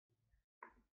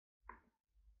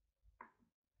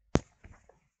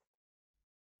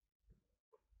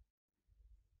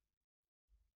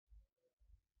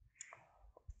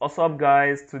What's up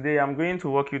guys, today I'm going to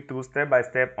walk you through step by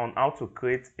step on how to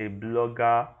create a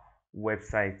Blogger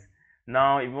website.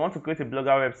 Now if you want to create a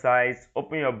Blogger website,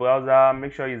 open your browser,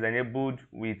 make sure it's enabled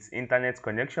with internet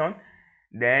connection,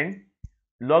 then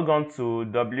log on to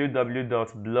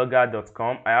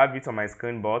www.blogger.com. I have it on my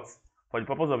screen, but for the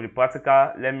purpose of the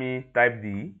practical, let me type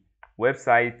the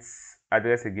website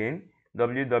address again,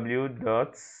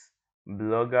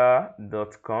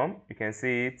 www.blogger.com. You can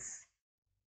see it.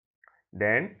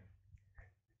 Then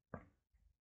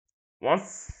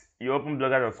once you open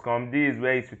blogger.com, this is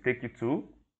where it will take you to.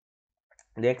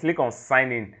 Then click on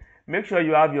sign in. Make sure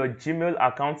you have your Gmail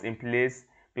account in place,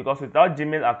 because without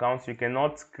Gmail accounts you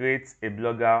cannot create a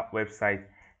Blogger website.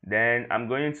 Then I'm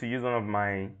going to use one of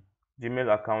my Gmail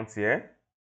accounts here.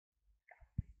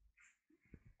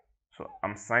 So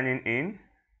I'm signing in.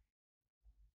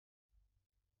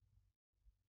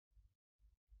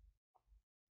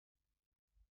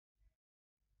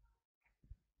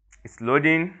 It's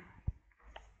loading.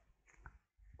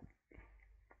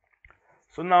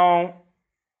 So now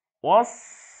once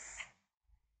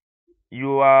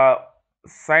you are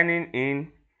signing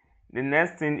in, the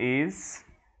next thing is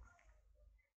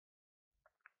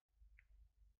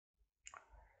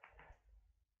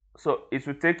it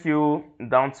will take you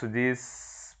down to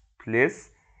this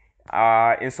place.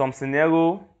 In some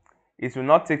scenario it will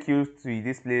not take you to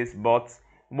this place, but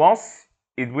once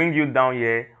it brings you down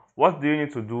here, what do you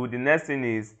need to do? The next thing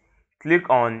is click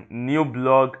on new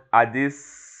blog at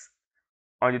this,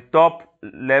 on the top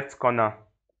left corner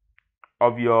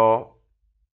of your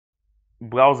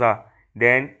browser,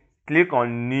 then click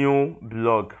on new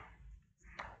blog.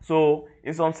 So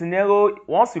in some scenario,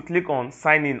 once you click on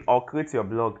sign in or create your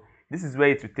blog, this is where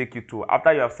it will take you to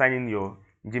after you have signed in your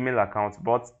Gmail account.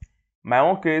 But my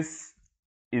own case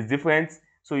is different,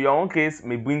 so your own case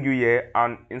may bring you here,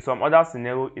 and in some other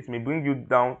scenario it may bring you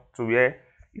down to where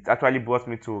it actually brought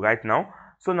me to right now.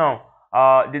 So now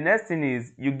the next thing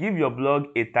is you give your blog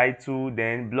a title,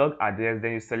 then blog address,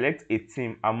 then you select a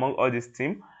theme among all these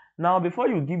themes. Now before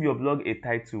you give your blog a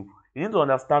title, you need to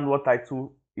understand what that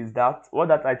title is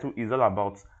all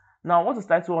about. Now what is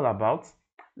title all about?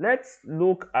 Let's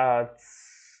look at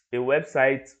a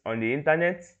website on the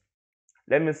internet.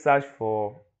 Let me search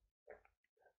for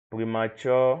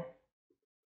premature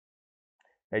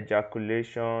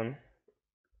ejaculation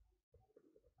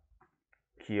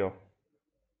cure.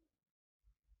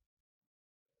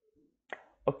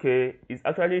 Okay, it's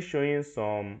actually showing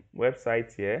some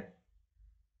websites here.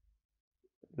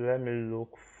 Let me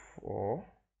look for,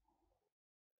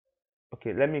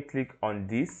 okay, let me click on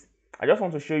this. I just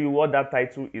want to show you what that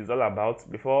title is all about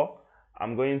before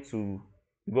I'm going to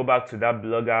go back to that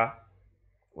Blogger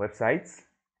website.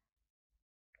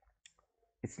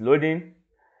 It's loading.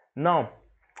 Now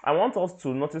I want us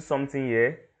to notice something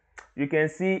here. You can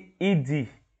see ED,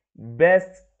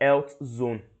 best health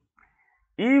zone.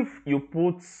 If you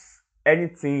put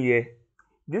anything here,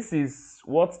 this is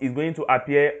what is going to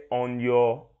appear on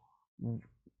your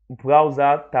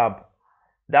browser tab.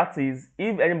 That is,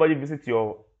 if anybody visits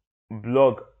your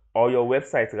blog or your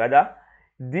website rather,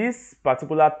 this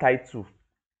particular title,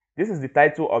 this is the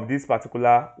title of this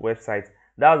particular website.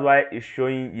 That's why it's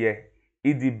showing here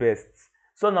ED best.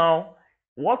 So now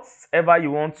whatever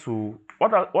you want to,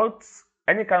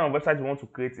 any kind of website you want to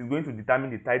create is going to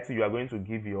determine the title you are going to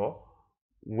give your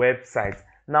website.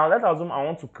 Now let's assume I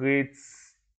want to create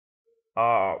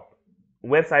a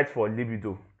website for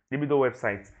libido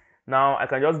website. Now I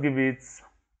can just give it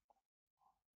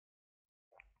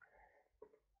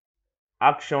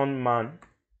Action Man.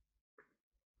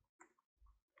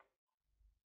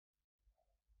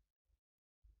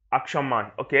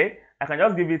 Okay, I can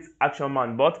just give it Action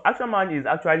Man, but Action Man is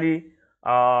actually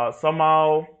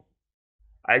somehow,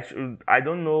 I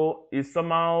don't know, is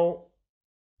somehow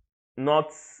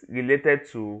not related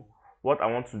to what I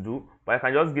want to do, but I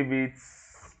can just give it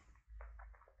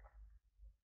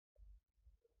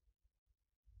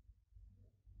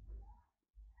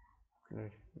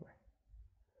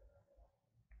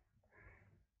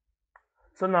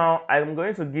so now I'm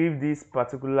going to give this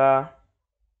particular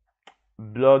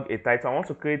blog a title. I want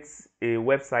to create a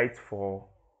website for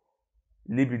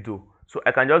libido, so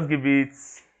I can just give it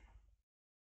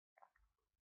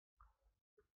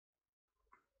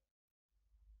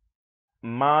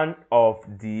Man of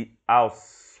the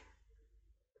House,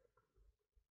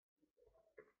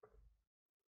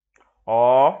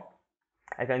 or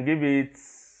I can give it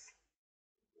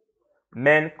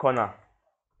Men Corner.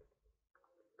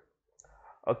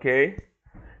 Okay,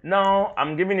 now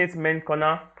I'm giving it Men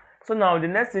Corner. So now the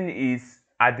next thing is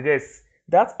address.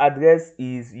 That address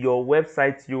is your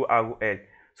website URL.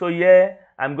 So here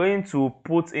I'm going to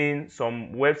put in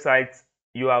some website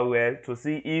URL to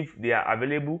see if they are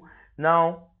available.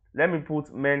 Now let me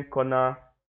put main corner.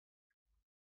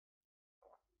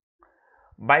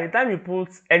 By the time you put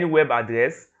any web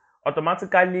address,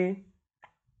 automatically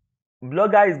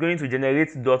Blogger is going to generate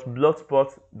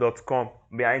 .blogspot.com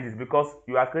behind it, because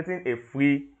you are creating a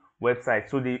free website.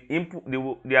 So they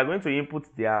are going to input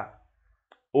their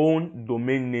own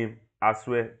domain name as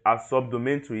well as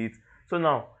subdomain to it. So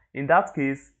now in that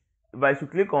case, if I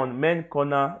should click on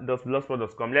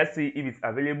maincorner.blogspot.com, let's see if it's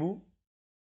available.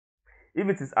 If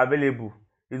it is available,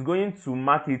 it's going to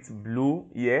mark it blue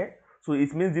here, so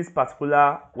it means this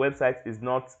particular website is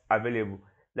not available.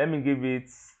 Let me give it,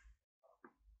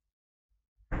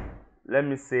 let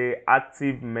me say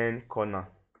active main corner.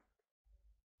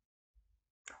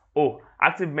 Oh,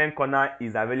 active main corner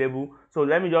is available, so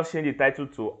let me just change the title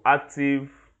to active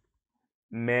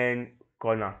main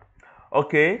corner.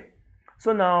 Okay,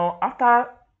 so now after,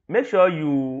 make sure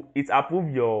it approve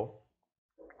your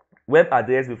web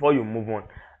address before you move on,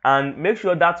 and make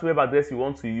sure that web address you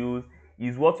want to use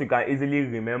is what you can easily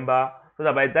remember, so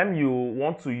that by the time you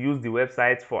want to use the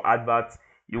website for adverts,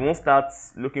 you won't start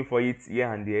looking for it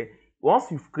here and there. Once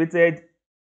you've created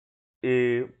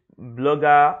a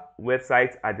Blogger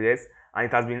website address and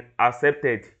it has been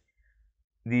accepted,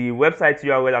 the website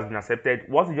URL has been accepted,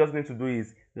 what you just need to do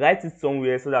is write it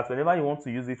somewhere so that whenever you want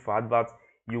to use it for adverts,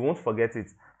 you won't forget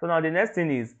it. So now the next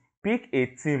thing is pick a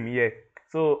theme here.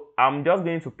 So I'm just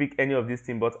going to pick any of these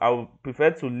themes, but I would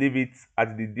prefer to leave it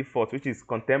at the default, which is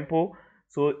Contempo.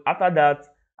 So after that,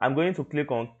 I'm going to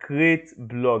click on create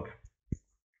blog.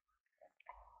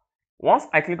 Once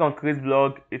I click on create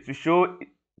blog, it will show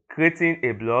creating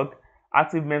a blog.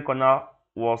 Active main corner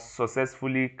was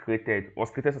created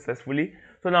successfully.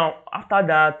 So now after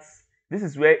that, this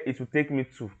is where it will take me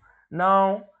to.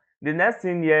 Now the next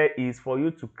thing here is for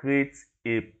you to create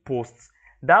a post.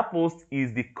 That post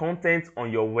is the content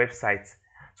on your website.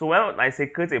 So when I say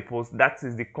create a post, that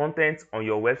is the content on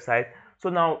your website. So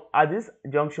now at this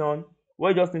junction, what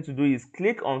you just need to do is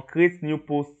click on create new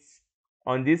posts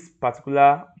on this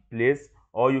particular place,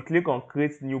 or you click on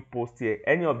create new post here.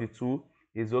 Any of the two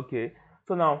is okay.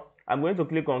 So now I'm going to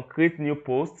click on create new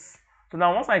posts. So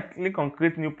now once I click on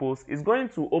create new post, it's going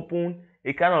to open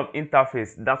a kind of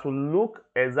interface that will look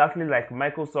exactly like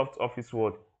Microsoft Office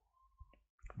Word,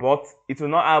 but it will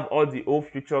not have all the old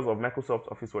features of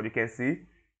Microsoft Office Word, you can see.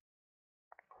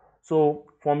 So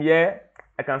from here,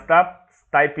 I can start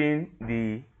typing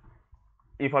the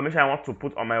information I want to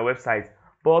put on my website.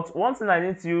 But one thing I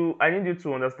need you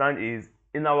to understand is,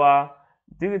 in our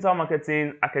Digital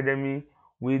Marketing Academy,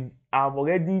 we have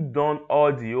already done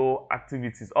all the old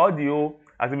activities. All the old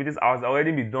activities has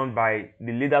already been done by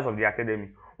the leaders of the academy.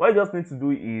 What you just need to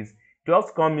do is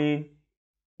just come in.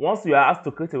 Once you are asked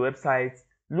to create a website,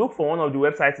 look for one of the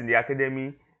websites in the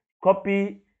academy,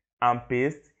 copy and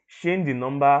paste, change the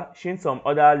number, change some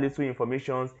other little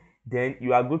informations, then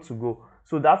you are good to go.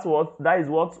 So that is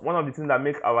what one of the things that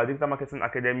make our Digital Marketing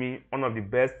Academy one of the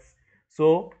best.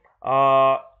 So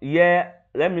yeah,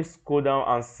 let me scroll down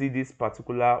and see this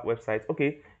particular website.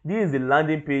 Okay, this is the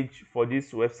landing page for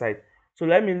this website. So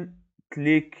let me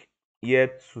click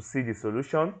here to see the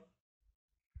solution.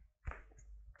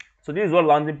 So this is what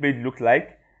landing page looks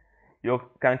like. You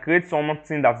can create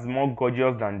something that is more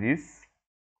gorgeous than this.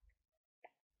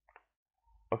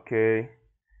 Okay,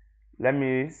 let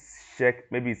me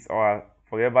check. Maybe it's our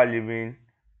Forever Living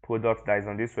product that is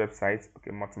on this website.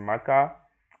 Okay, Multimarker,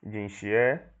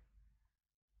 GeneShare,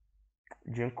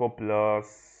 Ginkgo Plus.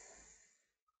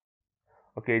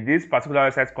 Okay, this particular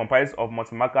website comprises of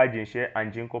Multimarker, GeneShare,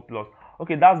 and Ginkgo Plus.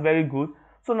 Okay, that's very good.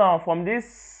 So now from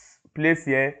this place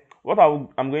here, what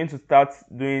I'm going to start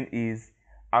doing is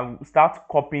I'll start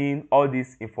copying all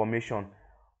this information,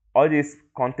 all this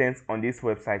content on this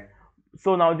website.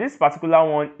 So now this particular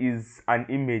one is an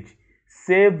image.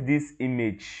 Save this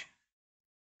image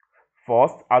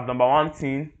first as number one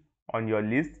thing on your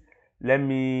list. Let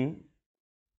me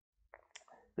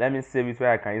save it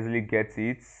where I can easily get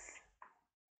it.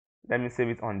 Let me save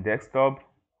it on desktop.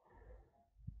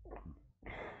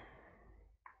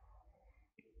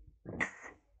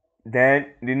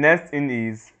 Then the next thing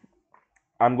is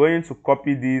I'm going to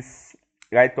copy this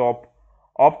right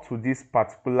up to this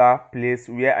particular place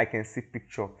where I can see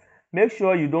picture. Make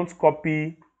sure you don't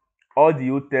copy all the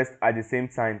old text at the same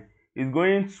time. It's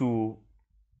going to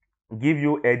give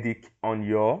you headache on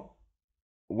your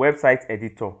website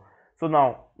editor. So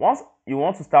now once you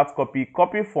want to start copy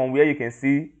from where you can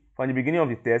see from the beginning of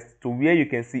the text to where you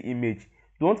can see image.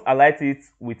 Don't highlight it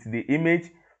with the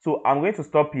image. So I'm going to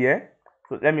stop here.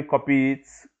 So let me copy it,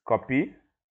 copy.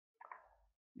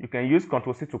 You can use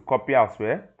Ctrl+C to copy as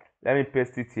well. Let me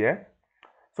paste it here.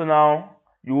 So now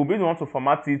you will be the one to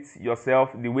format it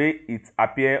yourself the way it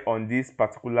appears on this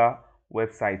particular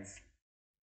website.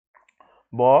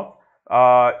 But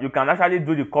you can actually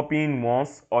do the copying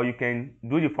once, or you can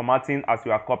do the formatting as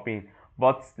you are copying.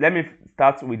 But let me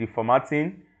start with the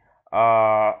formatting.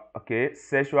 Okay,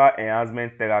 sexual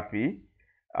enhancement therapy.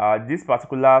 This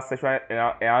particular sexual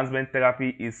enhancement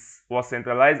therapy was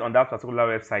centralized on that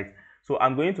particular website. So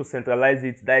I'm going to centralize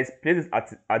it. That is, place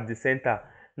it at the center.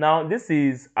 Now this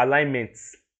is alignment.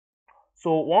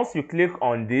 So once you click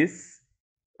on this,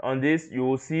 you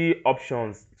will see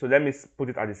options. So let me put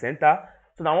it at the center.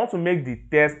 So now I want to make the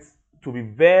text to be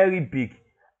very big.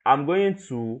 I'm going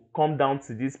to come down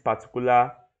to this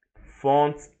particular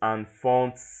font and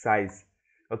font size.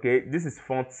 Okay, this is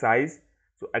font size.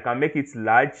 So I can make it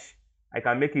large. I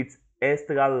can make it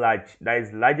extra large. That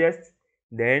is largest.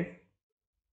 Then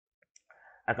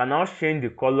I can now change the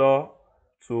color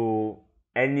to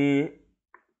any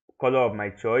color of my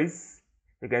choice.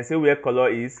 You can see where color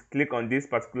is. Click on this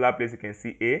particular place. You can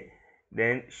see A.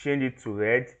 Then change it to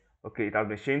red. Okay, it has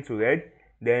been changed to red.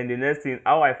 Then the next thing,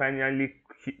 how I finally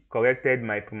corrected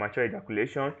my premature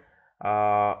ejaculation.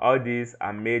 All these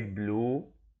are made blue.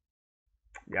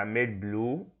 They are made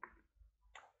blue.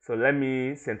 So let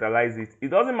me centralize it. It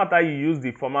doesn't matter you use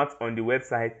the format on the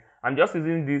website. I'm just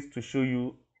using this to show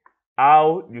you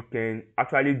how you can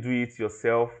actually do it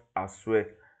yourself as well.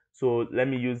 So let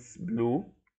me use blue,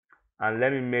 and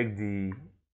let me make the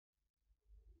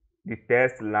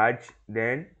text large,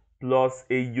 then plus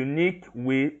a unique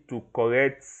way to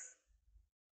correct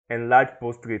enlarged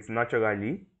portraits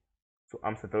naturally. So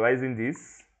I'm centralizing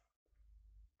this.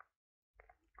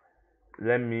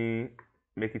 Let me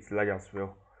make it large as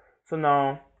well. So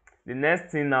now the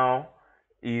next thing now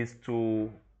is to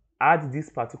add this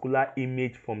particular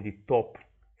image from the top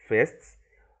first.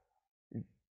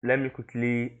 Let me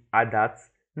quickly add that.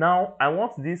 Now I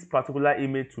want this particular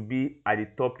image to be at the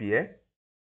top here.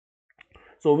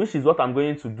 So which is what I'm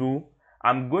going to do.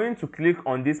 I'm going to click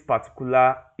on this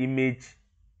particular image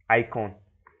icon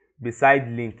beside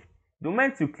link. The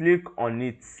moment you click on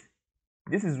it,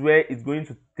 this is where it's going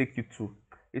to take you to.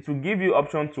 It will give you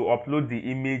option to upload the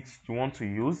image you want to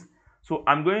use. So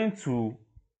I'm going to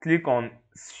click on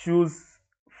choose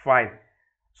file.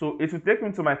 So it will take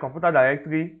me to my computer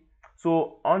directory.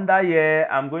 So under here,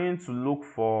 I'm going to look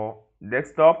for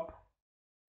desktop.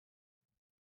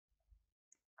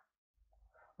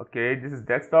 Okay, this is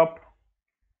desktop.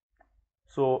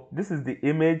 So this is the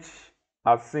image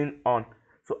I've seen on.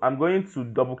 So I'm going to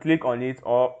double click on it,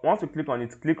 or once you click on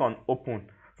it, click on open.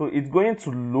 So it's going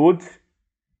to load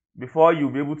before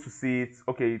you'll be able to see it.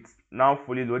 Okay, it's now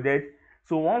fully loaded.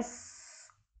 So once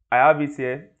I have it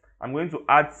here, I'm going to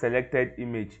add selected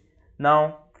image.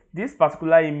 Now this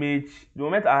particular image, the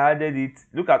moment I added it,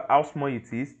 look at how small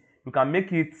it is. You can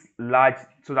make it large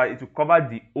so that it will cover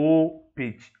the whole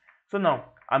page. So now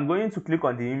I'm going to click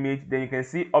on the image. Then you can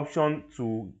see option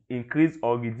to increase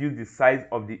or reduce the size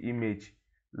of the image,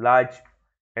 large,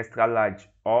 extra large,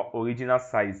 or original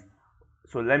size.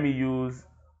 So let me use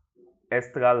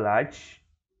extra large.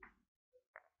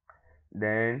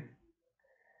 Then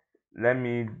let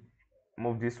me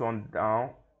move this one down,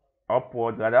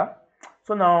 upward rather.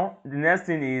 So now the next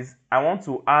thing is I want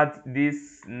to add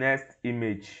this next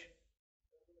image.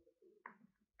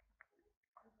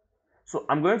 So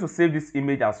I'm going to save this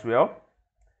image as well.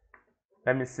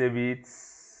 Let me save it.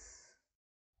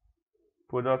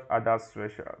 Product others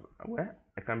special. Well,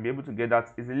 I can be able to get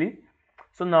that easily.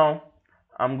 So now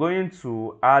I'm going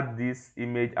to add this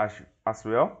image as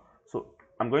well. So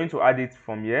I'm going to add it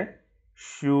from here.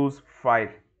 Choose file.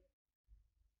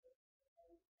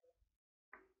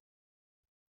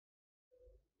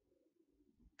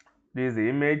 This is the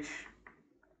image.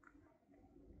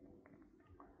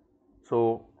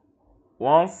 So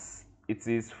once it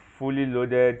is fully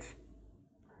loaded,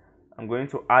 I'm going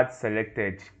to add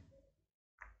selected.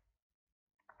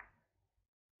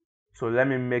 So let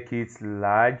me make it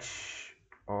large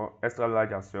or extra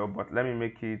large as well, but let me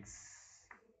make it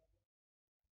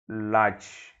large.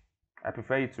 I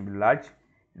prefer it to be large.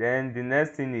 Then the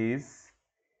next thing is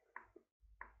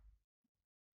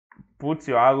put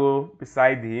your arrow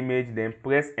beside the image, then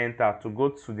press enter to go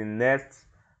to the next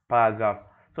paragraph.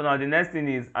 So now the next thing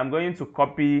is I'm going to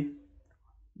copy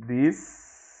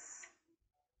this.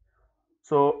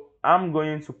 So I'm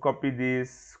going to copy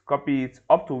this, copy it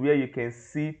up to where you can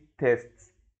see text,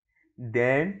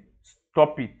 then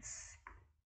stop it.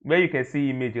 Where you can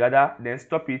see image rather, then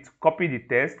stop it, copy the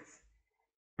text,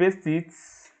 paste it,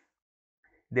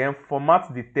 then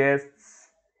format the text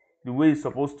the way it's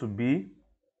supposed to be.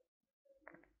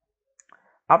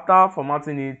 After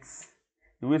formatting it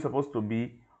the way it's supposed to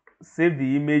be, save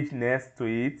the image next to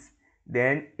it,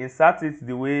 then insert it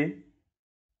the way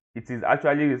it is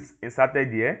actually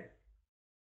inserted here.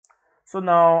 So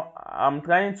now I'm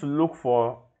trying to look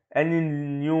for any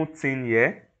new thing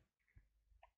here.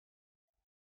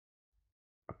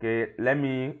 Okay, let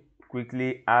me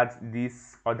quickly add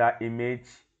this other image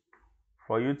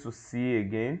for you to see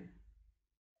again.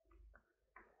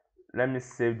 Let me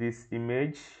save this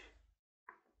image.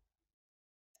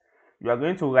 You are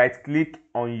going to right click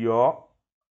on your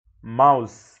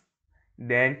mouse,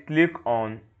 then click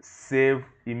on save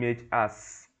image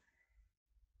as.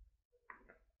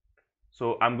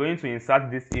 So I'm going to insert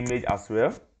this image as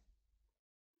well.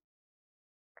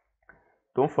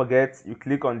 Don't forget you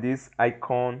click on this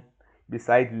icon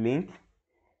beside link,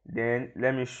 then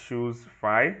let me choose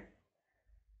file,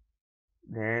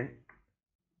 then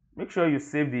make sure you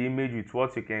save the image with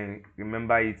what you can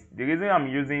remember it. The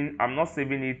reason I'm not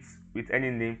saving it with any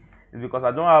name is because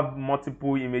I don't have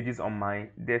multiple images on my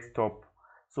desktop.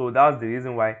 So that's the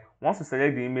reason why. Once you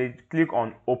select the image, click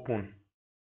on open.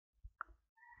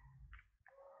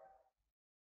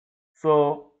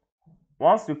 So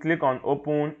once you click on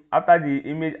open, after the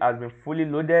image has been fully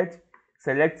loaded,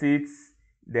 select it,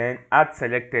 then add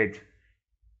selected.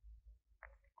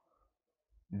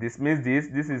 Dismiss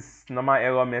this is normal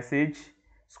error message.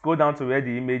 Scroll down to where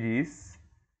the image is.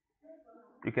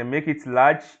 You can make it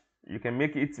large, you can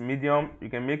make it medium, you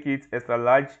can make it extra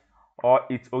large, or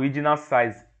its original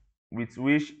size with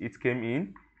which it came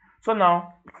in. So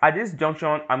now at this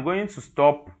junction I'm going to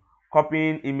stop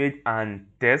copying image and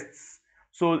tests.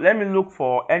 So let me look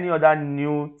for any other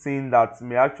new thing that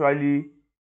may actually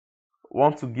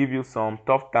want to give you some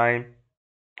tough time.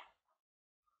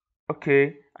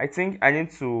 Okay, I think I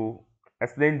need to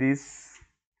explain this.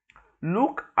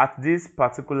 Look at this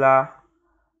particular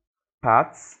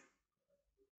part.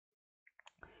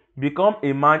 Become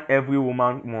a man every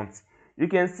woman wants. You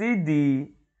can see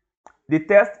the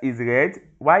text is red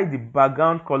while the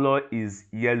background color is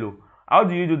yellow. How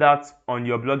do you do that on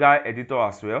your Blogger editor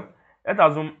as well? Let's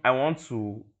assume I want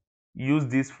to use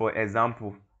this for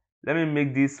example. Let me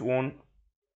make this one,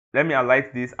 let me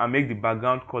highlight this and make the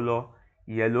background color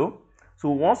yellow. So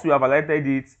once you have highlighted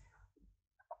it,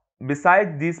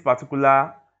 beside this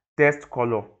particular text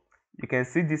color, you can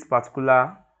see this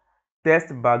particular text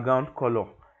background color.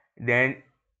 Then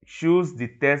choose the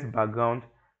text background.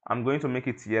 I'm going to make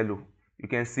it yellow. You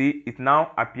can see it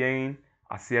now appearing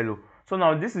as yellow. So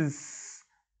now this is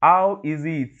how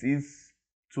easy it is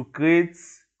to create,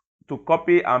 to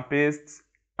copy and paste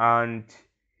and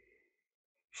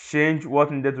change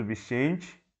what needed to be changed.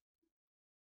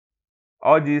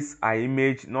 All these are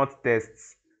image, not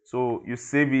text, so you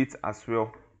save it as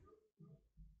well.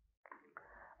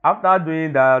 After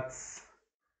doing that,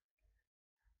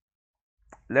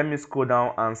 let me scroll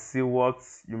down and see what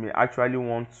you may actually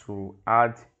want to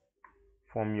add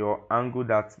from your angle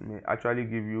that may actually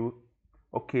give you.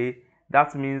 Okay,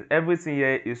 that means everything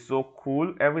here is so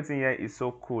cool, everything here is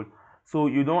so cool, so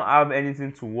you don't have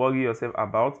anything to worry yourself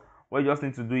about. What you just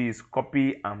need to do is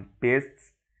copy and paste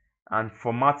and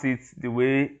format it the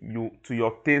way you to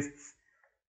your tastes.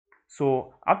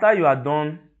 So after you are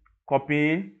done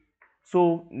copying,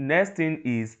 so next thing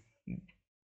is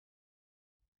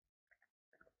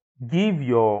give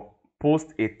your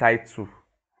post a title.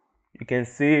 You can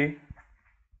say,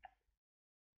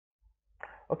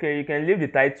 okay, you can leave the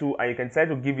title and you can try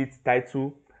to give it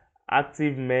title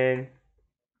Active Men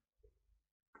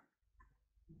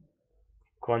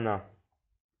Corner.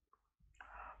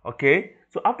 Okay,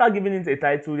 so after giving it a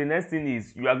title, the next thing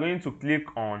is you are going to click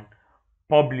on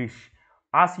publish.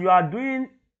 As you are doing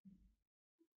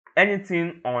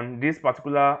anything on this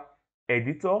particular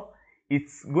editor,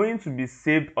 it's going to be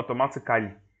saved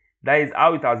automatically. That is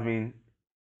how it has been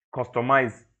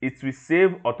customized. It will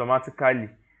save automatically.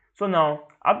 So now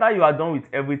after you are done with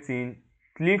everything,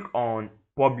 click on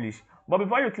publish. But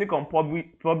before you click on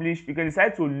publish, you can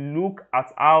decide to look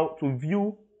at how to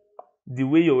view the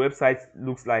way your website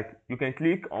looks like. You can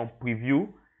click on preview.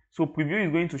 So preview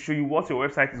is going to show you what your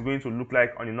website is going to look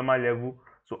like on a normal level.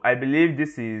 So I believe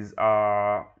this is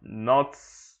not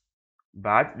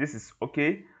bad. This is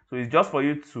okay. So it's just for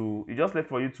you to, it's just left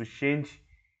for you to change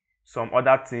some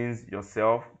other things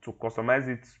yourself to customize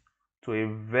it to a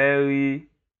very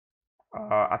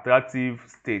attractive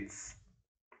state.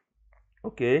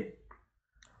 Okay,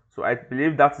 so I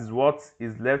believe that is what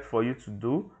is left for you to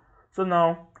do. So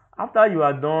now after you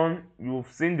are done, you've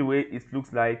seen the way it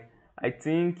looks like. I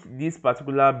think this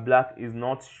particular black is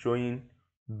not showing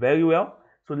very well,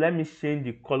 so let me change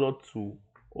the color to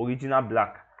original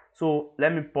black. So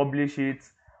let me publish it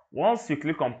Once you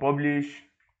click on publish,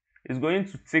 it's going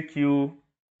to take you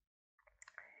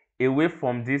away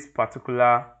from this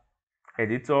particular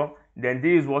editor. Then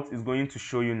this is what is going to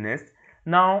show you next.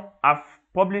 Now I've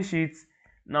published it.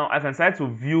 Now I can decide to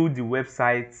view the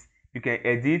website. You can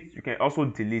edit, you can also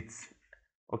delete.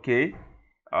 Okay,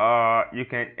 you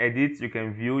can edit, you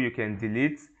can view, you can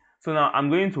delete. So now I'm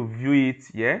going to view it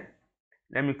here.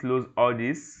 Let me close all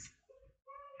this.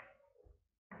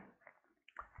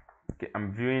 Okay,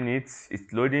 I'm viewing it.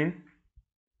 It's loading.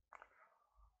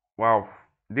 Wow,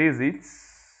 this is it.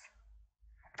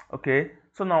 Okay,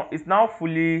 so now it's now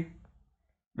fully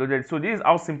loaded. So this is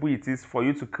how simple it is for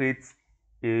you to create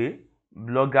a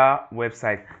Blogger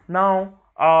website. Now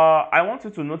I want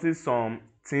you to notice some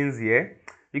things here.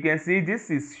 You can see this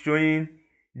is showing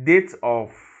date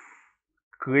of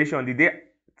creation, the day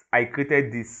I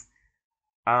created this,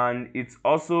 and it's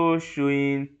also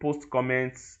showing post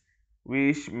comments,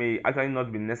 which may actually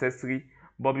not be necessary.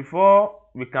 But before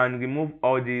we can remove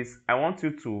all this, I want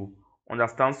you to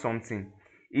understand something.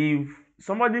 If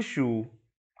somebody should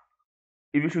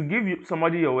if you should give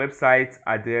somebody your website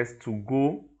address to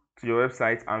go to your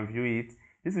website and view it,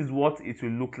 this is what it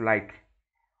will look like.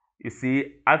 You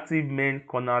see,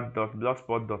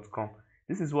 activemaincorner.blogspot.com.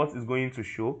 This is what is going to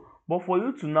show. But for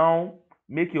you to now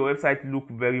make your website look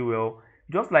very well,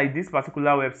 just like this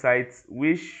particular website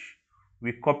which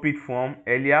we copied from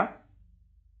earlier,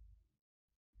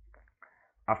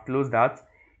 I've closed that.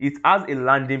 It has a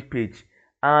landing page,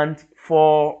 and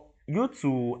for you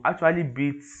to actually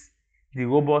beat the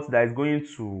robot that is going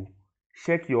to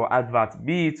check your advert,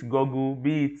 be it Google,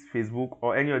 be it Facebook,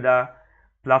 or any other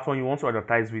platform you want to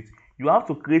advertise with, you have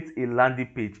to create a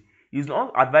landing page. It's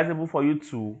not advisable for you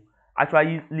to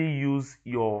actually use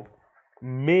your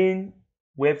main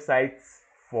website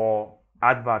for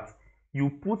advert. You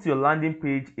put your landing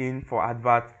page in for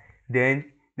advert, then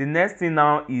the next thing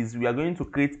now is we are going to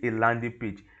create a landing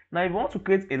page. Now if you want to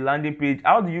create a landing page,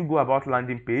 how do you go about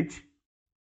landing page?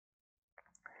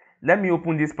 Let me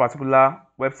open this particular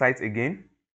website again,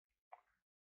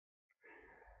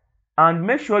 and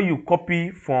make sure you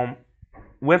copy from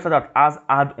website that has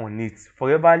ad on it,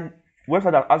 forever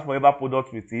website that has forever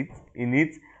product with it in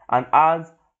it and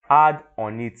has ad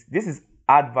on it. This is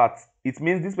advert. It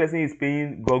means this person is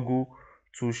paying Google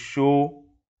to show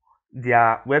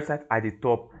their website at the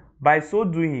top. By so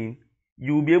doing,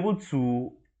 you may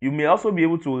also be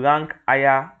able to rank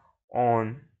higher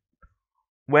on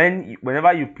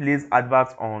whenever you place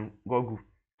adverts on Google.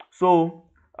 So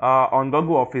on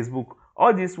Google or Facebook,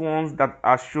 all these ones that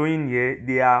are showing here,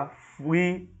 they are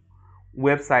free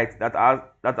websites that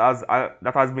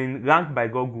has been ranked by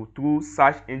Google through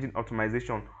search engine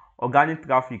optimization, organic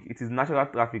traffic. It is natural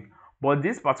traffic. But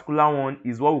this particular one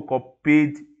is what we call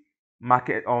paid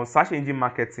market or search engine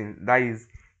marketing. That is,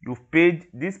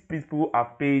 these people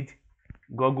have paid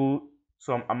Google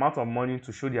some amount of money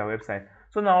to show their website.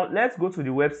 So now let's go to the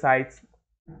website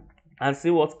and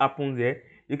see what happens here.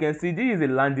 You can see this is a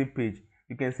landing page.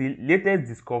 You can see latest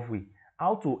discovery,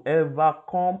 how to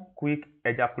overcome quick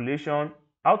ejaculation,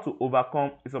 how to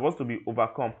overcome, it's supposed to be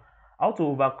overcome, how to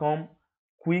overcome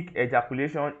quick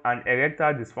ejaculation and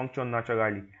erectile dysfunction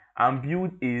naturally and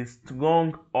build a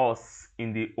strong horse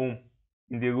in the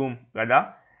room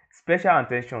rather. Special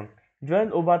attention,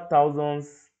 join over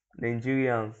thousands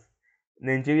Nigerian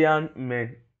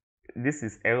men. This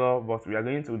is error, but we are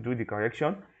going to do the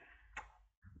correction.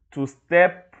 To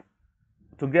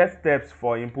get steps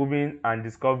for improving and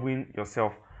discovering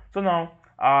yourself. So now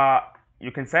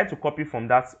you can decide to copy from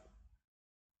that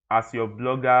as your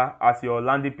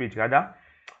landing page rather.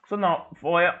 So now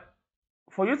for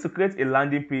you to create a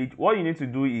landing page, what you need to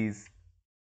do is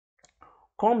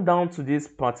come down to this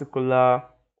particular,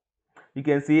 you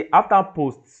can see after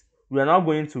posts, we are now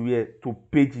going to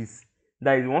pages.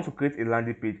 That is, you want to create a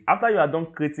landing page. After you are done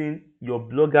creating your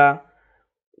Blogger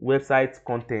website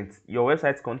content,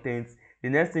 the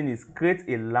next thing is create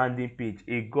a landing page,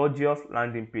 a gorgeous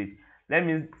landing page. Let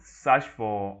me search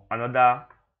for another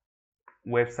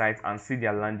website and see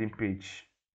their landing page.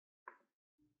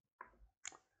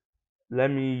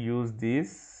 Let me use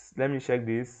this. Let me check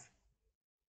this.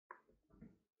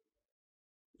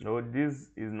 No,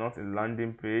 this is not a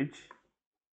landing page.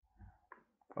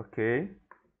 Okay,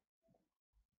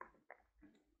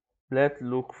 let's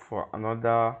look for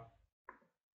another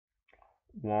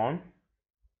one.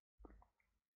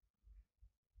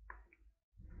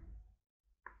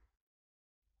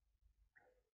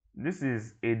 This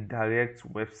is a direct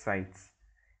website.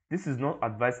 This is not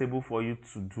advisable for you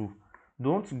to do.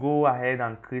 Don't go ahead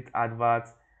and create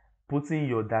adverts putting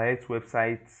your direct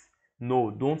website.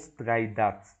 No, don't try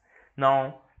that.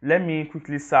 Now let me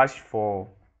quickly search for,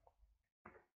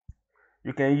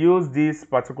 you can use this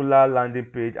particular landing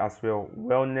page as well,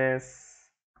 wellness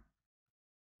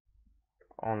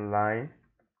online.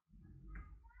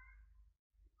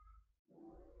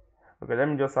 Okay, let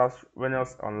me just search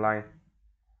wellness online.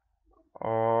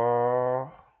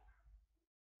 Or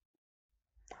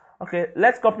okay,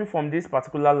 let's copy from this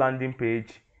particular landing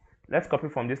page. Let's copy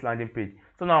from this landing page.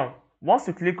 So now, once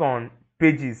you click on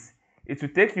pages, it will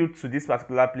take you to this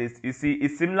particular place. You see,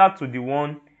 it's similar to the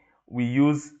one we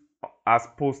use as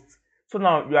posts. So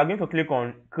now you are going to click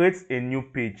on create a new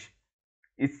page.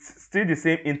 It's still the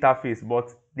same interface,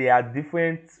 but they are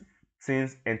different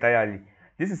things entirely.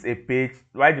 This is a page,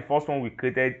 while the first one we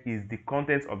created is the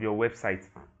content of your website.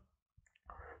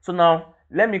 So now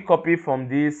let me copy from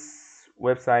this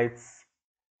website,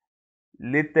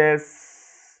 latest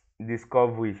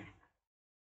discovery.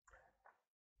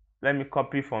 Let me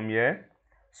copy from here,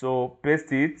 so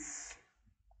paste it.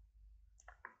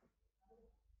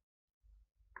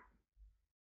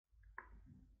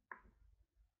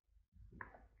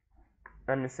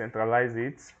 Let me centralize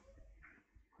it.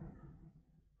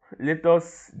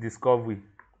 Latest discovery.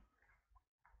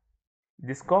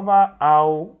 Discover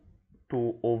how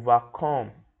to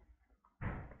overcome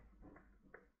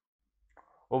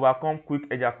quick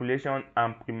ejaculation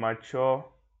and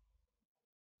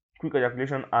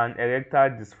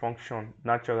erectile dysfunction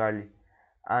naturally,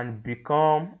 and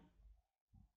become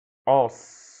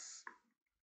us.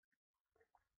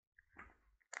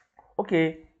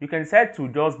 Okay, you can decide to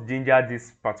just ginger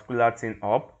this particular thing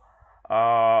up.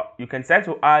 You can decide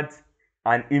to add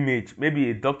an image, maybe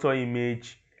a doctor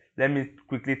image. Let me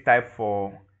quickly type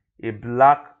for a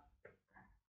black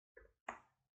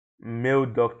male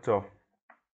doctor.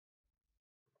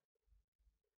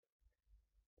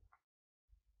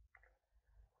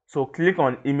 So click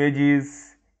on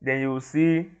images, then you will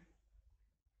see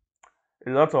a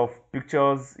lot of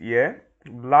pictures here.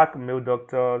 Black male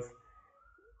doctors.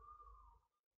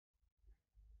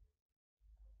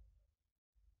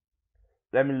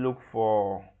 Let me look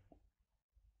for,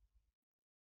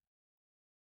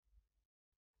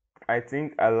 I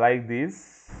think I like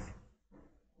this.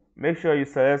 Make sure you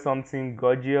select something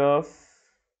gorgeous.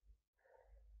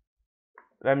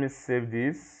 Let me save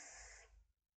this.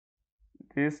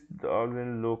 This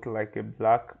doesn't look like a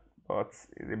black, but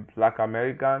it's a black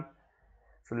American.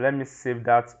 So let me save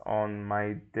that on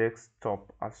my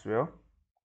desktop as well.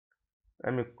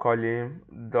 Let me call him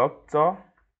doctor.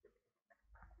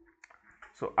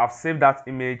 So I've saved that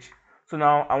image. So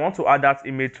now I want to add that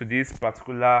image to this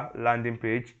particular landing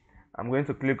page. I'm going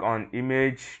to click on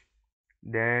image,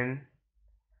 then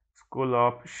scroll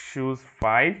up, choose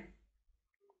file,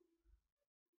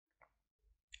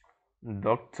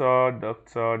 doctor.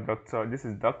 This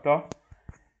is doctor.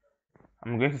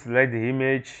 I'm going to select the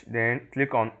image, then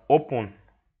click on open.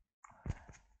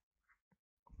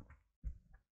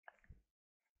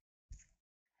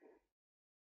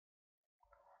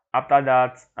 After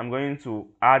that, I'm going to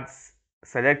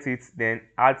select it, then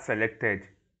add selected.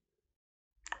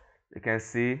 You can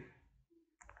see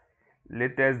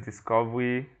latest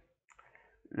discovery.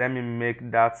 Let me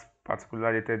make that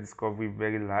particular latest discovery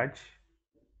very large.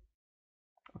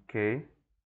 Okay,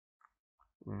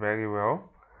 very well.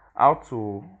 How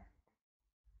to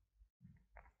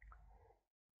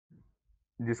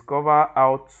discover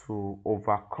how to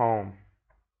overcome.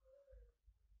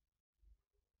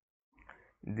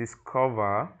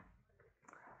 Discover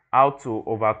how to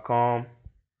overcome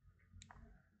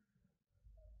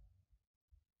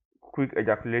quick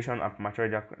ejaculation and premature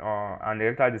and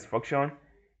erectile dysfunction.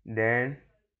 Then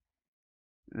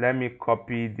let me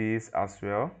copy this as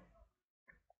well.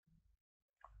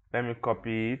 Let me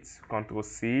copy it, Ctrl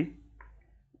C.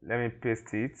 Let me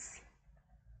paste it,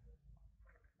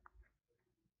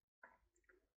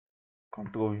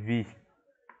 Ctrl V.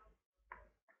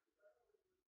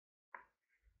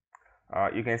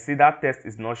 You can see that text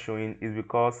is not showing, is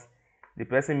because the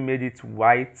person made it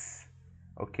white.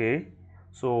 Okay,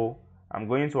 so I'm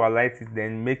going to highlight it,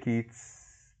 then make it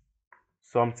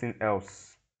something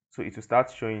else, so it will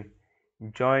start showing.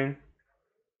 Join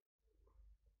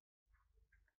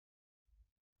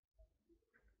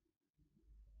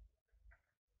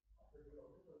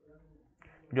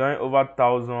over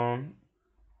 1,000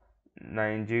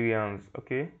 Nigerians.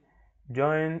 Okay,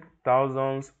 join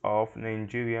thousands of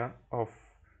Nigeria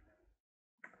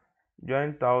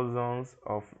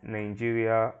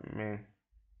men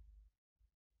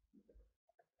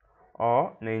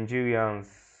or Nigerians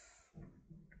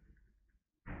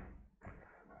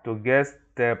to get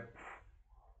steps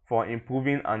for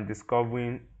improving and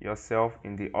discovering yourself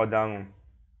in the other room.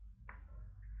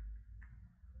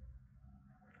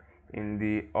 in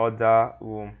the other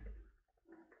room.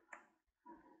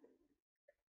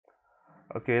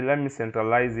 Okay, let me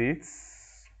centralize it.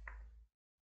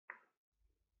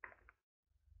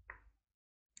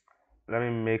 Let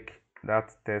me make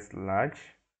that text large.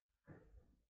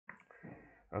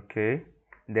 Okay,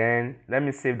 then let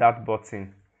me save that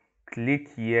button. Click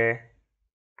here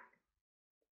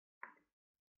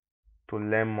to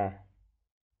learn more.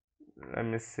 Let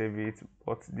me save it,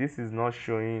 but this is not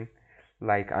showing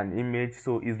like an image,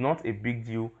 so it's not a big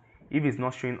deal if it's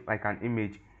not showing like an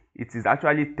image. It is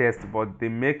actually text, but they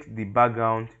make the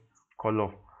background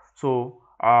color. So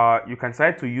you can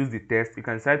decide to use the text, you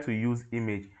can decide to use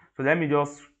image. So let me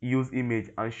just use image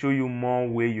and show you more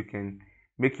way you can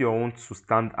make your own to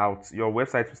stand out, your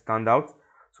website to stand out.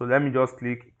 So let me just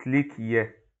click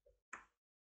here,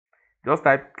 just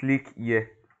type click here.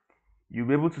 You'll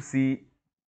be able to see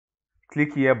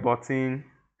click here button.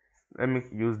 Let me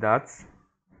use that.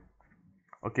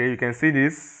 Okay, you can see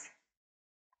this.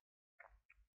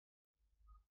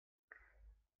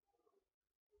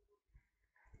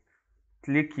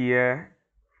 Click here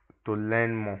to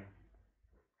learn more.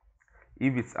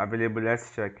 If it's available,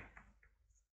 let's check.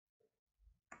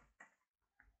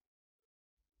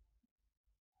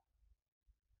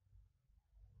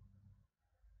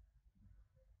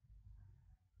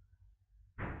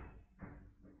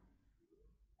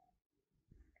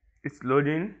 It's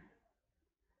loading.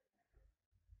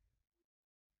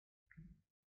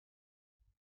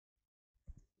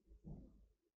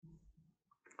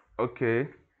 Okay,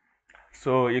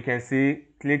 so you can see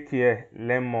click here,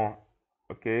 learn more.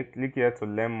 Okay, click here to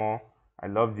learn more. I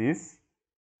love this.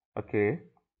 Okay,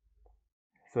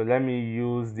 so let me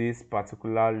use this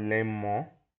particular learn more.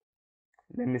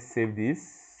 Let me save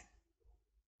this.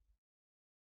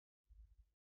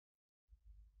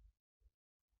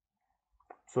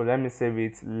 So let me save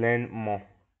it, learn more.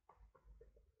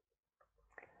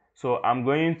 So I'm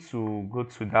going to go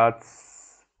to that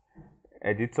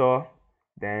editor,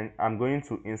 then I'm going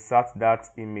to insert that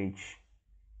image.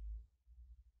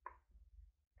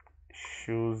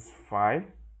 Choose file.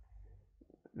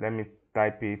 Let me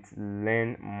type it,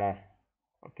 learn more.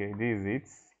 Okay, this is it.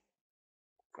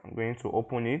 I'm going to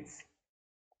open it.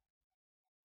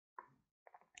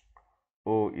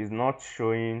 Oh, it's not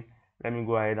showing. Let me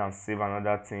go ahead and save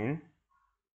another thing.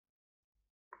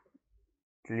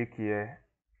 Click here.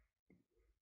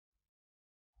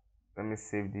 Let me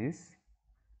save this.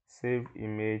 Save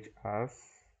image as.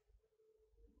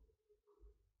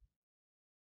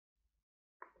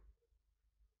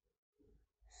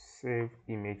 Save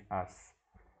image as.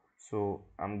 So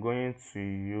I'm going to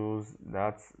use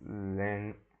that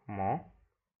learn more.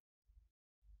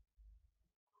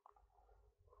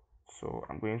 So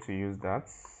I'm going to use that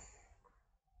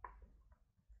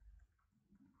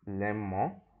learn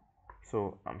more.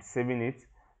 So I'm saving it.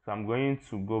 So I'm going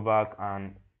to go back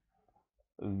and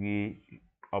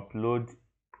re-upload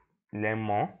learn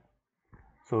more.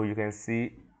 So you can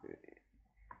see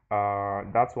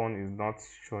that one is not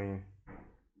showing,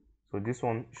 so this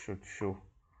one should show.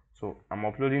 So I'm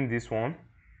uploading this one.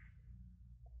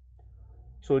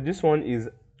 So this one is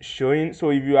showing.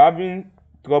 So if you're having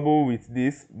trouble with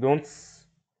this, don't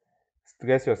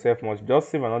stress yourself much, just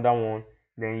save another one,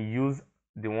 then use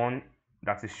the one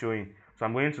that is showing. So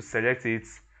I'm going to select it,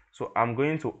 so I'm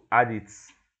going to add it.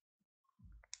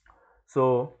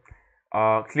 So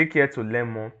click here to learn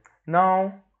more.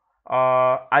 Now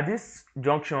at this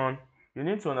junction, you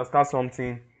need to understand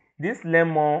something. This learn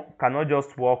more cannot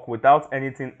just work without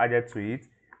anything added to it,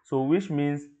 so which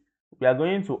means we are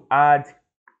going to add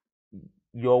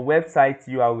your website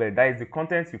URL, that is the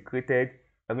content you created.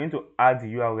 We're going to add the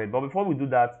URL, but before we do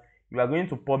that, we are going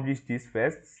to publish this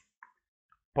first.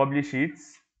 Publish it.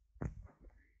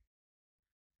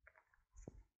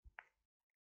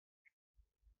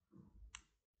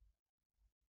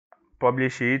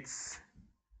 Publish it.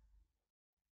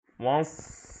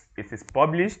 Once it is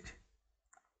published,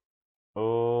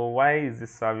 oh, why is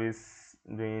this service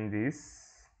doing this?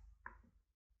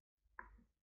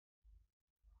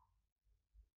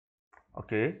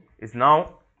 Okay, it's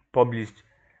now published.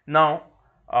 Now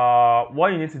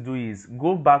what you need to do is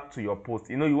go back to your post.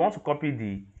 You want to copy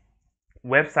the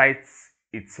website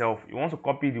itself, you want to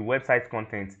copy the website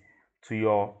content to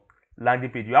your landing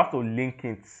page. You have to link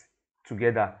it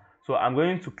together. So I'm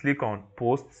going to click on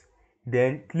post,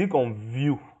 then click on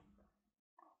view.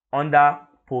 Under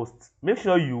post, make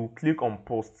sure you click on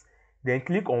post, then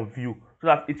click on view, so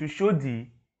that it will show the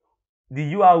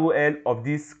URL of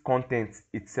this content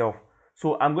itself.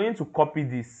 So I'm going to copy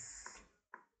this.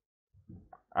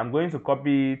 I'm going to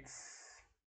copy it.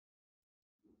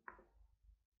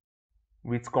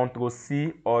 with Ctrl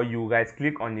C, or you right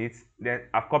click on it. Then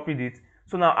I've copied it.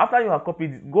 So now after you have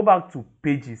copied it, go back to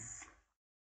pages,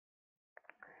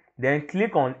 then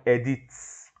click on edit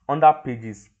under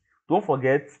pages. Don't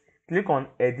forget, click on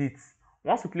edit.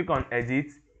 Once you click on edit,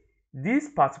 this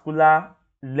particular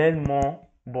learn more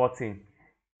button,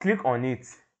 click on it.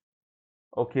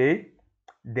 Okay,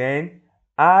 then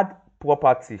add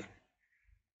property.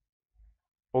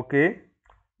 Okay,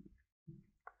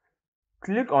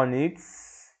 click on it,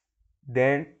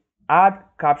 then add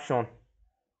caption,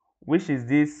 which is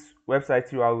this website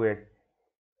URL.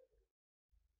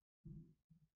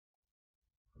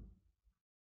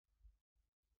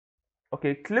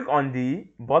 Okay, click on the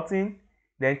button,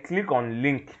 then click on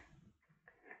link.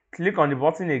 Click on the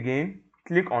button again,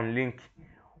 click on link.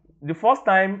 The first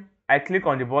time I click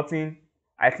on the button,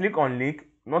 I click on link,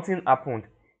 nothing happened.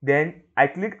 Then I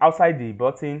click outside the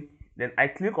button, then I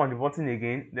click on the button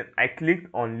again, then I clicked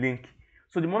on link.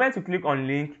 So the moment you click on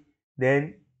link,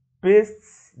 then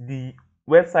paste the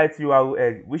website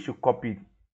URL which you copied,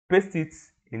 paste it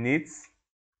in it.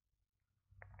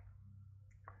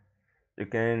 You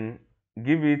can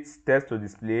give it text to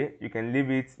display, you can leave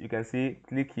it, you can see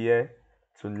click here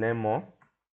to learn more.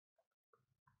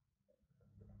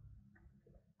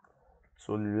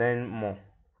 So learn more.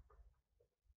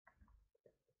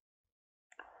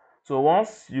 So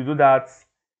once you've done that,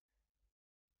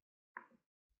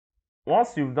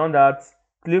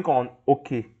 click on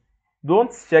OK.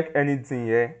 Don't check anything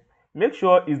here. Make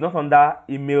sure it's not under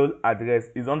email address,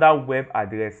 it's under web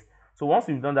address. So once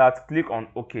you've done that, click on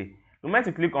OK. The moment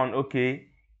you click on OK,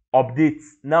 update.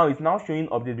 Now it's now showing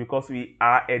update because we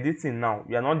are editing now.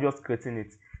 We are not just creating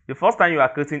it. The first time you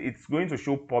are creating, it's going to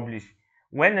show publish.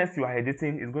 When next you are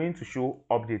editing, it's going to show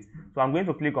update. So I'm going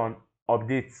to click on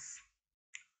updates.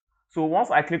 So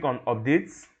once I click on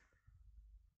updates,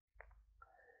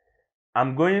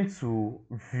 I'm going to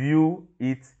view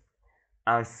it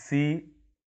and see.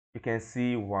 You can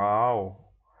see, wow.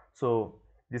 So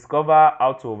discover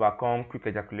how to overcome quick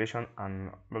ejaculation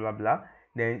and blah blah blah.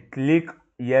 Then click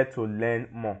here to learn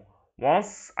more.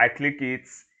 Once I click it,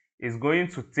 it's going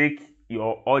to take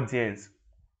your audience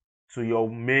to your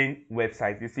main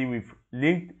website. You see, we've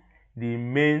linked the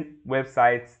main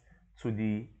website to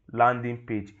the landing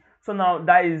page. So now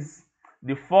that is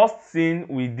the first thing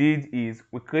we did, is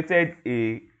we created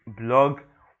a blog,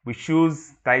 we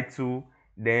choose title,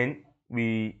 then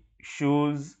we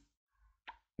choose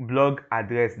blog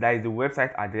address, that is the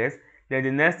website address. Then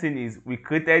the next thing is we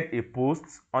created a post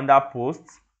under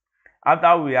posts.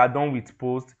 After we are done with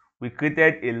post, we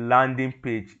created a landing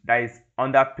page, that is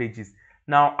under pages.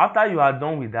 Now after you are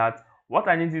done with that, what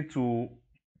I need you to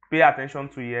pay attention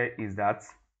to here is that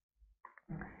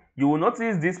you will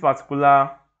notice this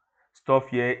particular stuff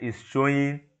here is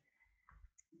showing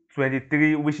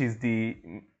 23, which is the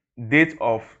date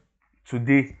of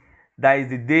today. That is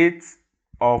the date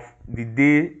of the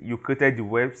day you created the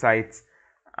website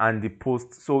and the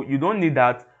post. So you don't need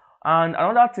that. And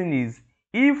another thing is,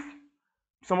 if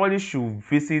somebody should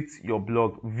visit your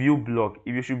blog, view blog,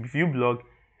 if you should view blog,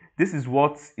 this is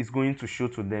what is going to show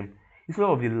to them instead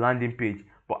of the landing page.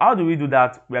 But how do we do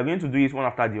that? We are going to do it one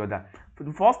after the other. So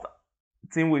the first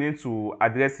thing we need to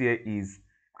address here is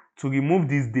to remove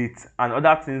these dates and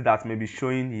other things that may be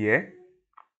showing here,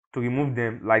 to remove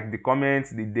them, like the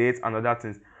comments, the dates, and other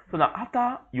things. So now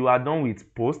after you are done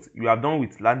with post, you are done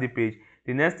with landing page,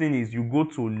 the next thing is you go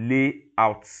to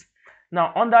layout.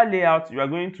 Now under layout, you are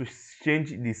going to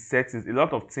change the settings, a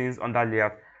lot of things under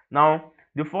layout. Now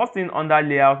the first thing under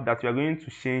layout that you are going to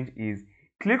change is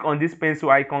click on this pencil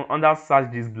icon under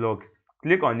search this blog,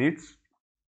 click on it,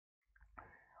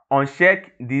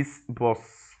 uncheck this box,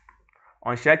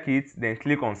 uncheck it, then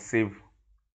click on save.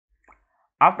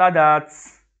 After that,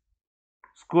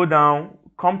 scroll down,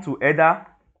 come to header,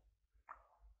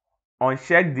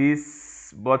 uncheck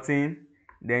this button,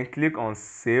 then click on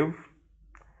save.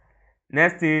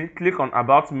 Next thing, click on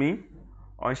about me,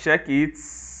 uncheck it,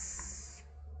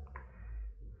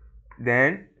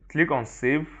 then click on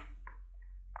save.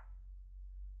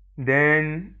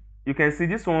 Then you can see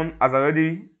this one has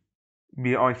already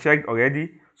been unchecked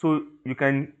already, so you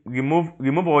can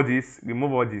remove all this,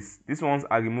 remove all this. These ones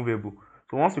are removable.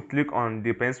 So once you click on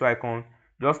the pencil icon,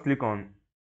 just click on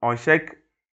uncheck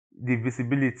the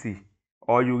visibility,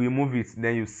 or you remove it,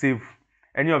 then you save.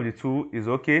 Any of the two is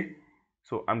okay.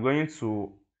 So I'm going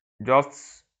to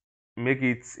just make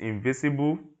it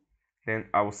invisible, then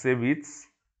I'll save it.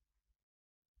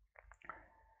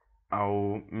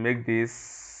 I'll make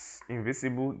this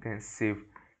invisible, then save.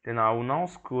 Then I will now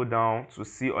scroll down to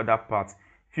see other parts.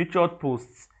 Featured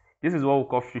posts. This is what we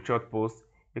call featured posts.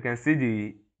 You can see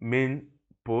the main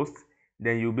post,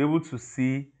 then you'll be able to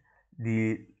see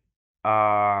the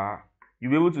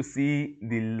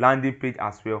landing page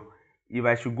as well. If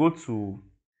I should go to,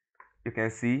 you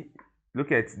can see,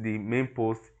 look at the main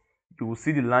post, you will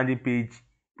see the landing page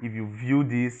if you view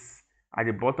this at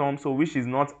the bottom, so which is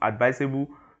not advisable.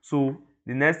 So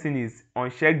the next thing is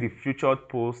uncheck the featured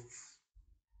posts,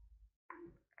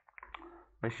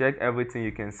 uncheck everything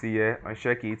you can see here,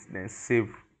 uncheck it, then save.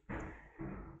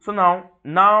 So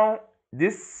now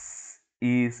this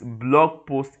is blog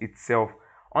post itself.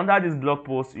 Under this blog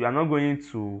post, you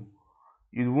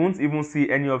won't even see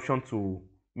any option to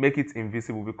make it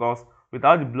invisible, because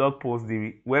without the blog post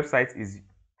the website is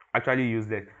actually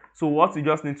useless. So what you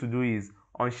just need to do is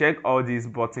uncheck all these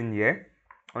buttons here,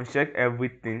 uncheck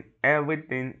everything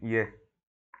here,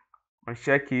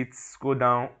 uncheck it, scroll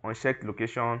down, uncheck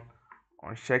location,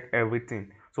 uncheck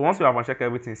everything. So once you have unchecked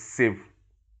everything, save.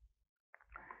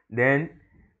 Then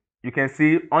you can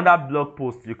see under blog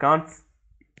post you can't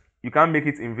make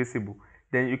it invisible.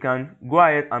 Then you can go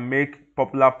ahead and make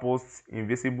popular posts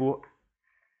invisible,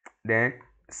 then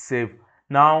save.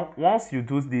 Now once you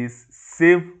do this,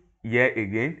 save here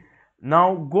again.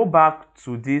 Now go back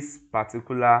to this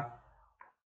particular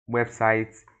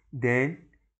website, then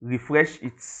refresh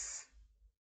it.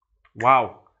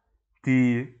 Wow,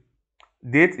 the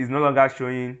date is no longer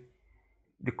showing,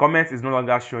 the comment is no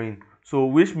longer showing, so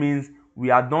which means we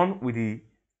are done with the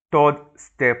third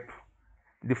step.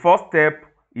 The first step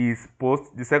is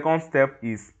post, the second step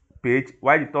is page,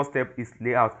 while the third step is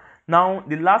layout. Now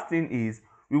the last thing is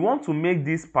we want to make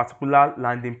this particular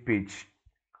landing page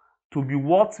to be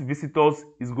what visitors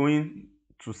is going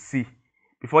to see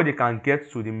before they can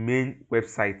get to the main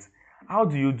website. How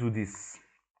do you do this?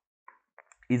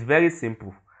 It's very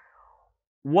simple.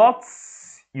 What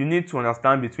you need to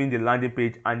understand between the landing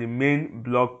page and the main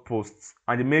blog posts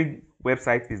and the main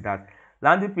website is that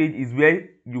landing page is where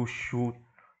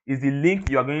is the link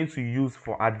you are going to use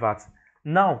for adverts.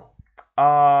 Now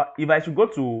if I should go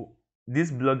to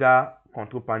this Blogger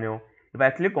control panel, if I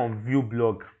click on view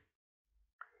blog,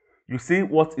 you see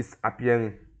what is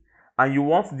appearing and you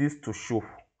want this to show.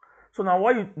 So now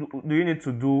what do you need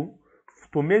to do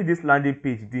to make this landing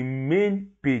page the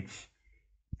main page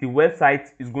the website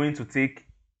is going to take,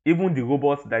 even the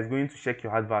robot that is going to check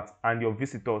your advert and your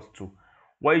visitors too?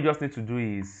 What you just need to do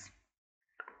is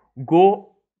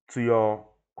go to your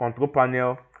control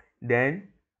panel, then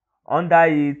under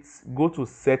it go to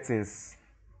settings.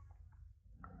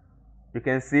 You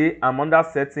can see I'm under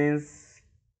settings.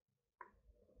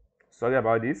 Sorry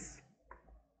about this.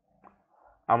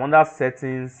 I'm under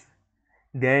settings,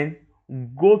 then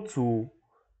go to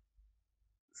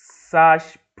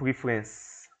search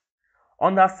preference.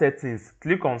 Under settings,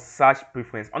 click on search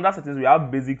preference. Under settings, we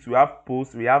have basics, we have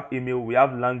posts, we have email, we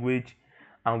have language,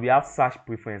 and we have search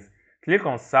preference. Click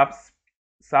on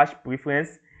search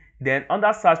preference. Then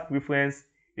under search preference,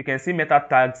 you can see meta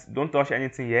tags. Don't touch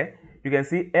anything here. You can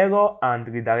see error and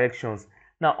redirections.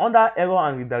 Now under error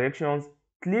and redirections,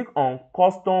 click on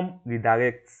custom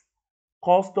redirect.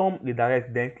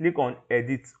 Then click on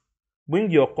edit.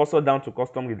 Bring your cursor down to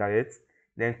custom redirect,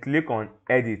 then click on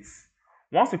edit.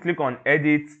 Once you click on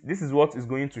edit, this is what is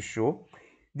going to show.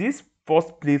 This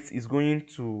first place is going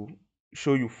to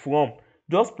show you from.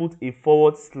 Just put a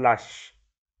forward slash.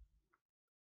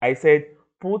 I said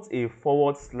put a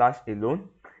forward slash alone.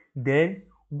 Then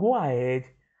go ahead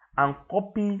and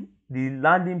copy the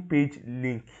landing page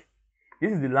link.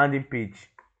 This is the landing page.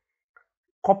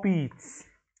 Copy it,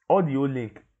 audio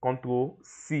link, Ctrl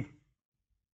C.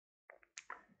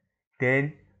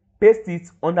 Then paste it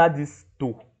under this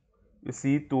to. You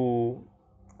see, to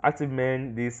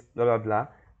ActiveMain, this blah blah blah.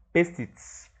 Paste it.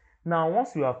 Now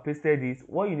once you have pasted it,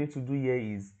 what you need to do here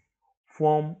is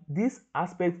from this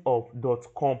aspect of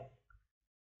 .com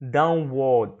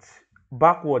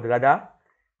backward rather,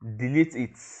 delete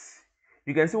it.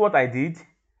 You can see what I did.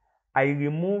 I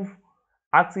remove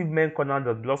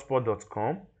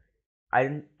activemaincorner.blogspot.com.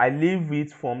 I leave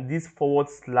it from this forward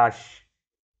slash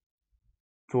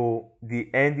to the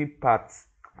ending part.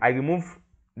 I remove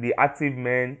the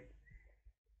ActiveMain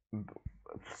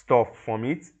stuff from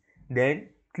it. Then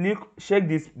check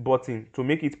this button to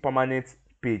make it permanent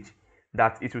page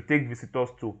that it will take visitors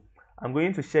to. I'm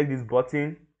going to check this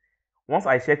button. Once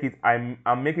I check it,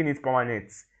 I'm making it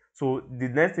permanent. So the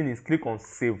next thing is click on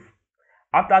save.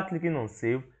 After clicking on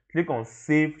save, click on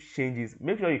save changes.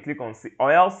 Make sure you click on save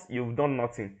or else you've done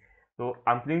nothing. So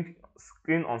I'm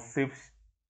clicking on save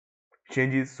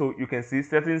changes, so you can see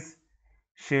settings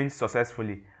changed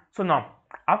successfully. So now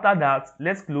after that,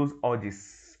 let's close all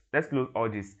this,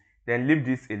 then leave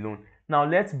this alone. Now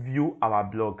let's view our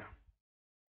blog.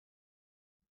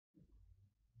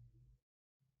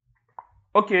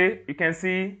 Okay, you can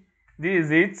see this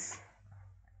is it.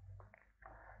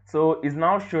 So it's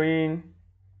now showing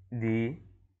the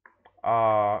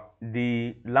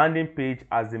landing page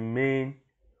as the main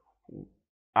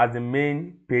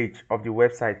page of the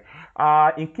website.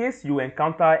 In case you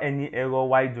encounter any error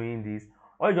while doing this,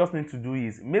 all you just need to do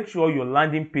is make sure your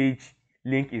landing page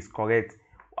link is correct.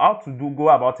 How to go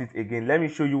about it again? Let me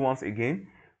show you once again.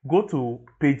 Go to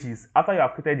pages. After you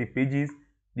have created the pages,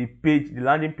 the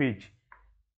landing page,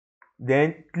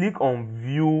 then click on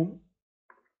view.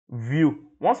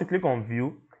 Once you click on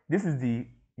view, this is the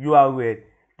URL.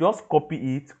 Just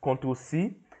copy it, Ctrl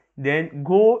C, then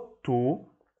go to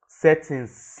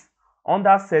settings.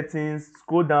 Under settings,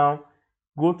 scroll down,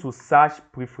 go to search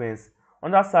preference.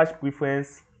 Under search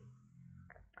preference,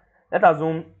 let's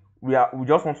assume we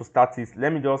just want to start it.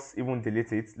 Let me just even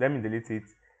delete it. Let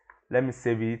me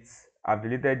save it. I've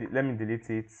deleted it. Let me delete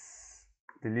it.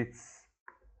 Delete.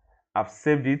 I've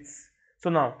saved it. So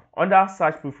now under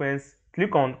search preference,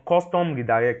 click on custom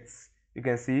redirects. You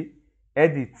can see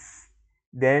edit,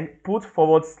 then put /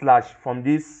 from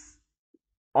this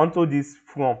onto this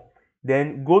from,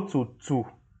 then go to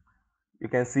you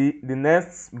can see the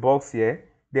next box here,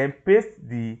 then paste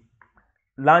the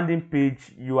landing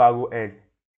page URL.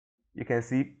 You can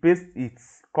see paste it,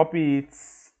 copy it,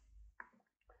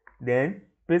 then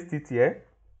paste it here.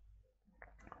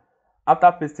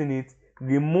 After pasting it,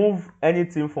 remove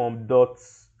anything from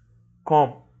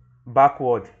 .com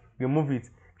backward, remove it,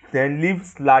 then leave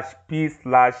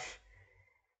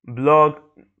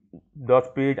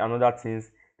 /p/blog.page and other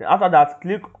things. Then after that,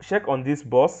 check on this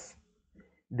box,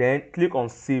 then click on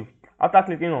save. After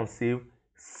clicking on save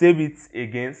it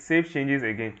again, save changes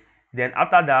again. Then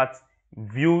after that,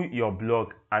 view your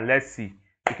blog and let's see.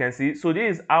 You can see, so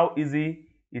this is how easy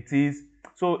it is.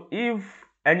 So if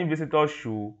any visitor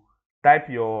should type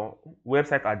your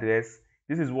website address,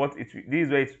 this is where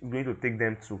it's going to take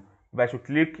them to. If I should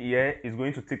click here, it's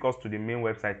going to take us to the main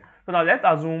website. So now let's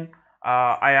assume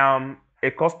I am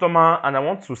a customer and I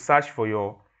want to search for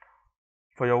your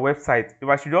website. If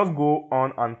I should just go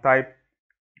on and type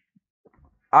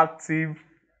active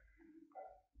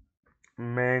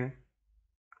men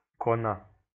corner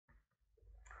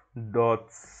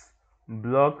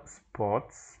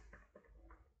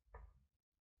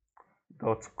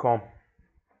 .blogspot.com.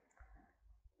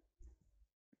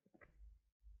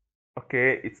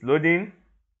 Okay, it's loading.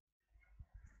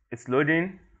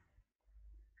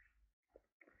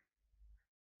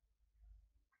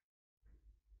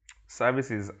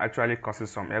 Service is actually causing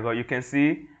some error. You can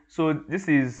see, so this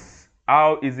is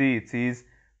how easy it is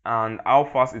and how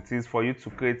fast it is for you to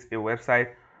create a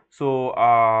website. So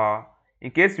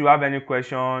in case you have any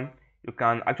question, you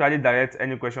can actually direct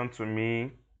any question to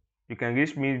me. You can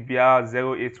reach me via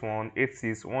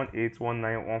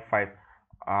 08186181915.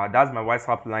 That's my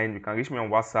WhatsApp line. You can reach me on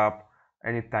WhatsApp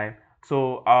anytime.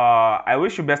 So I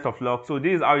wish you best of luck. So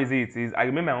this is how easy it is. I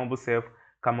remain my humble self,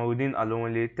 Kamarudin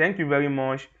Alonle. Thank you very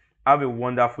much. Have a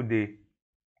wonderful day.